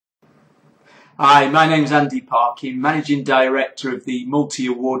Hi, my name's Andy Parkin, Managing Director of the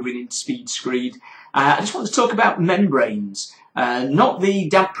Multi-Award Winning Speed Screed. I just want to talk about membranes, not the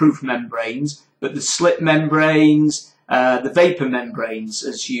damp-proof membranes, but the slip membranes, the vapour membranes,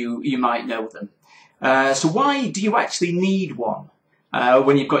 as you might know them. So why do you actually need one?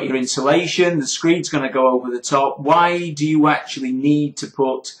 When you've got your insulation, the screed's going to go over the top. Why do you actually need to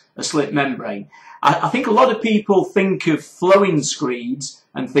put a slip membrane? I think a lot of people think of flowing screeds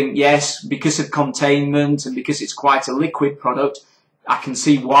and think, yes, because of containment and because it's quite a liquid product, I can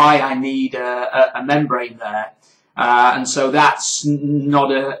see why I need a membrane there. And so that's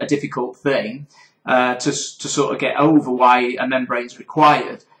not a difficult thing to sort of get over why a membrane is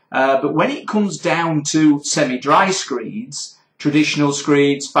required. But when it comes down to semi-dry screeds, traditional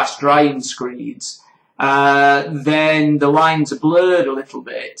screeds, fast drying screeds, then the lines are blurred a little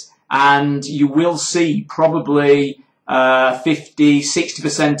bit, and you will see probably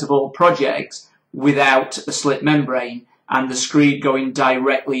 50–60% of all projects without a slip membrane and the screed going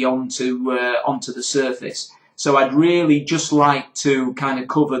directly onto the surface. So I'd really just like to kind of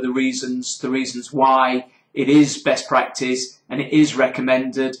cover the reasons why it is best practice and it is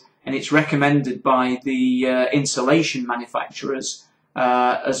recommended, and it's recommended by the insulation manufacturers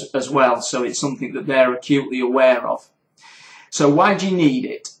as well. So it's something that they're acutely aware of. So why do you need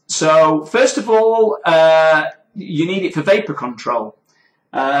it? So first of all, you need it for vapour control.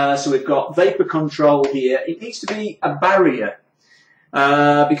 So we've got vapour control here. It needs to be a barrier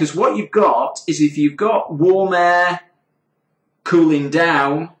because what you've got is, if you've got warm air cooling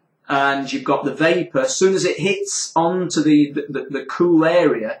down and you've got the vapour, as soon as it hits onto the cool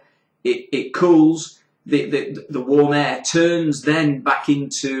area, it cools. The warm air turns then back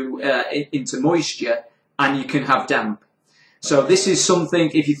into moisture, and you can have damp. So this is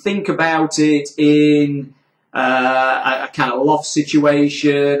something, if you think about it in a kind of loft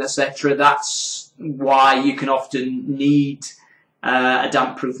situation, etc., that's why you can often need a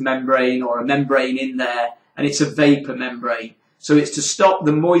damp-proof membrane or a membrane in there, and it's a vapour membrane. So it's to stop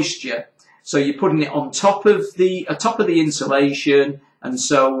the moisture. So you're putting it on top of the insulation, and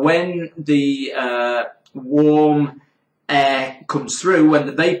so when the warm air comes through, when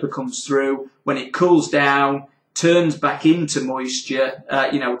the vapour comes through, when it cools down, turns back into moisture,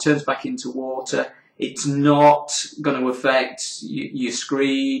 turns back into water, it's not going to affect your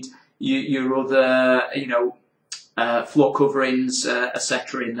screed, your other, floor coverings,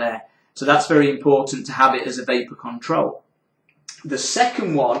 etc. in there. So that's very important to have it as a vapour control. The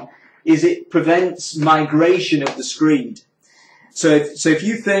second one is it prevents migration of the screed. So if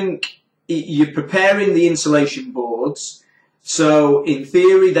you think you're preparing the insulation boards, so in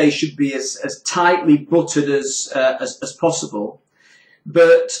theory they should be as tightly buttered as possible,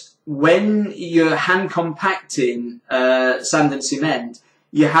 but when you're hand compacting sand and cement,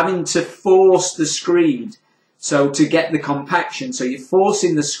 you're having to force the screed so to get the compaction. So you're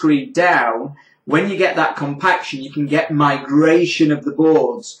forcing the screed down. When you get that compaction, you can get migration of the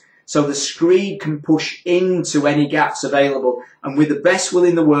boards. So the screed can push into any gaps available. And with the best will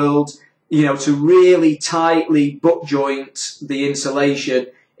in the world, to really tightly butt joint the insulation,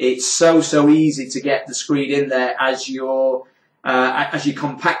 it's so easy to get the screed in there as you're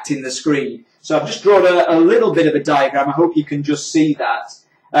compacting the screed. So I've just drawn a little bit of a diagram. I hope you can just see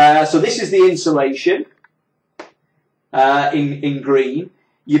that. So this is the insulation in green.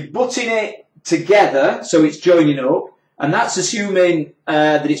 You're butting it together so it's joining up, and that's assuming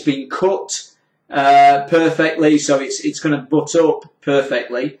that it's been cut perfectly, so it's going to butt up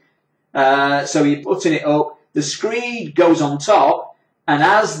perfectly. So you're putting it up, the screed goes on top, and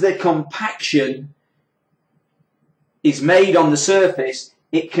as the compaction is made on the surface,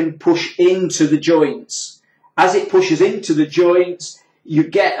 it can push into the joints. As it pushes into the joints, you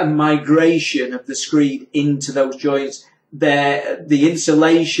get a migration of the screed into those joints. The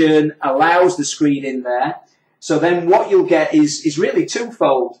insulation allows the screed in there. So then what you'll get is really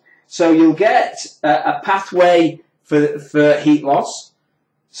twofold. So you'll get a pathway for heat loss.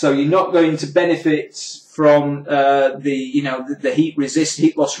 So you're not going to benefit from the heat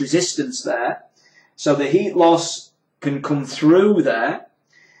loss resistance there. So the heat loss can come through there.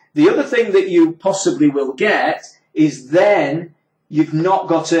 The other thing that you possibly will get is then you've not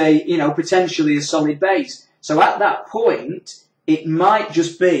got potentially a solid base. So at that point, it might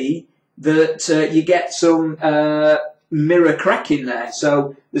just be that you get some mirror crack in there.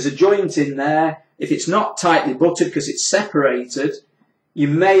 So there's a joint in there. If it's not tightly buttered because it's separated, you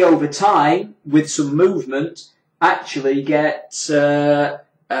may, over time, with some movement, actually get some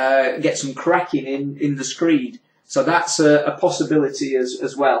cracking in the screed. So that's a possibility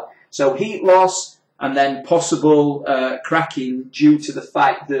as well. So heat loss and then possible cracking due to the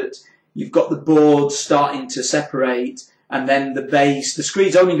fact that you've got the board starting to separate, and then the base, the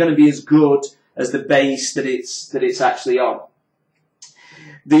screed's only going to be as good as the base that it's actually on.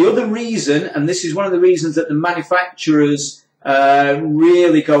 The other reason, and this is one of the reasons that the manufacturers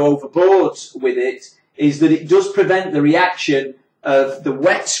really go overboard with it, is that it does prevent the reaction of the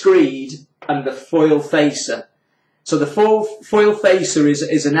wet screed and the foil facer. So the foil facer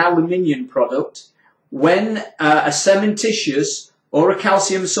is an aluminium product. When a cementitious or a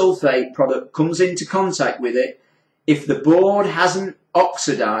calcium sulfate product comes into contact with it, if the board hasn't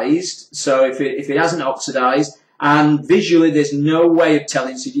oxidized, so if it hasn't oxidized, and visually there's no way of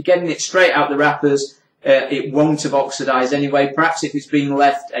telling, so if you're getting it straight out the wrappers, it won't have oxidized anyway. Perhaps if it's been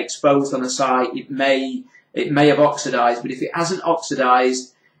left exposed on the site, it may have oxidized, but if it hasn't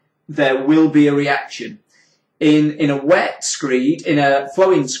oxidized, there will be a reaction. In a wet screed, in a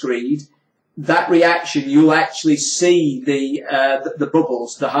flowing screed, that reaction, you'll actually see the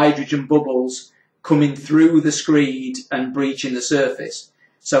bubbles, the hydrogen bubbles, coming through the screed and breaching the surface.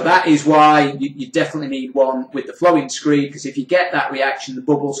 So that is why you definitely need one with the flowing screed, because if you get that reaction, the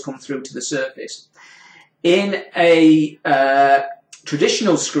bubbles come through to the surface. In a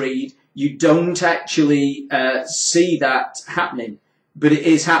traditional screed, you don't actually see that happening, but it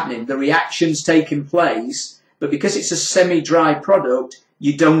is happening. The reaction's taking place, but because it's a semi-dry product,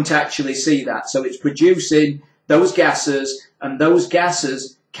 you don't actually see that. So it's producing those gases, and those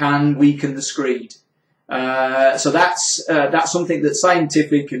gases can weaken the screed. So that's something that's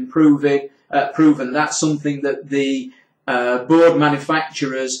scientific and proven. That's something that the board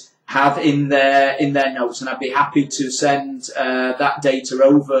manufacturers have in their notes, and I'd be happy to send that data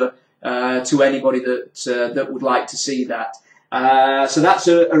over to anybody that would like to see that. So that's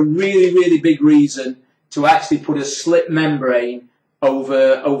a really big reason to actually put a slip membrane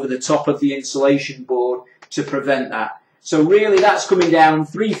over the top of the insulation board to prevent that. So really that's coming down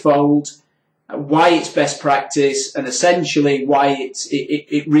threefold: why it's best practice, and essentially why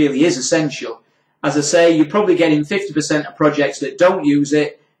it really is essential. As I say, you're probably getting 50% of projects that don't use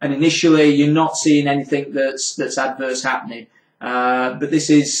it, and initially you're not seeing anything that's adverse happening. But this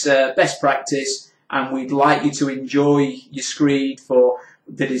is best practice, and we'd like you to enjoy your screed for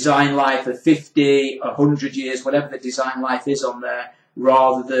the design life of 50, 100 years, whatever the design life is on there,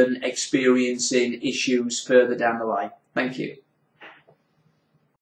 rather than experiencing issues further down the line. Thank you.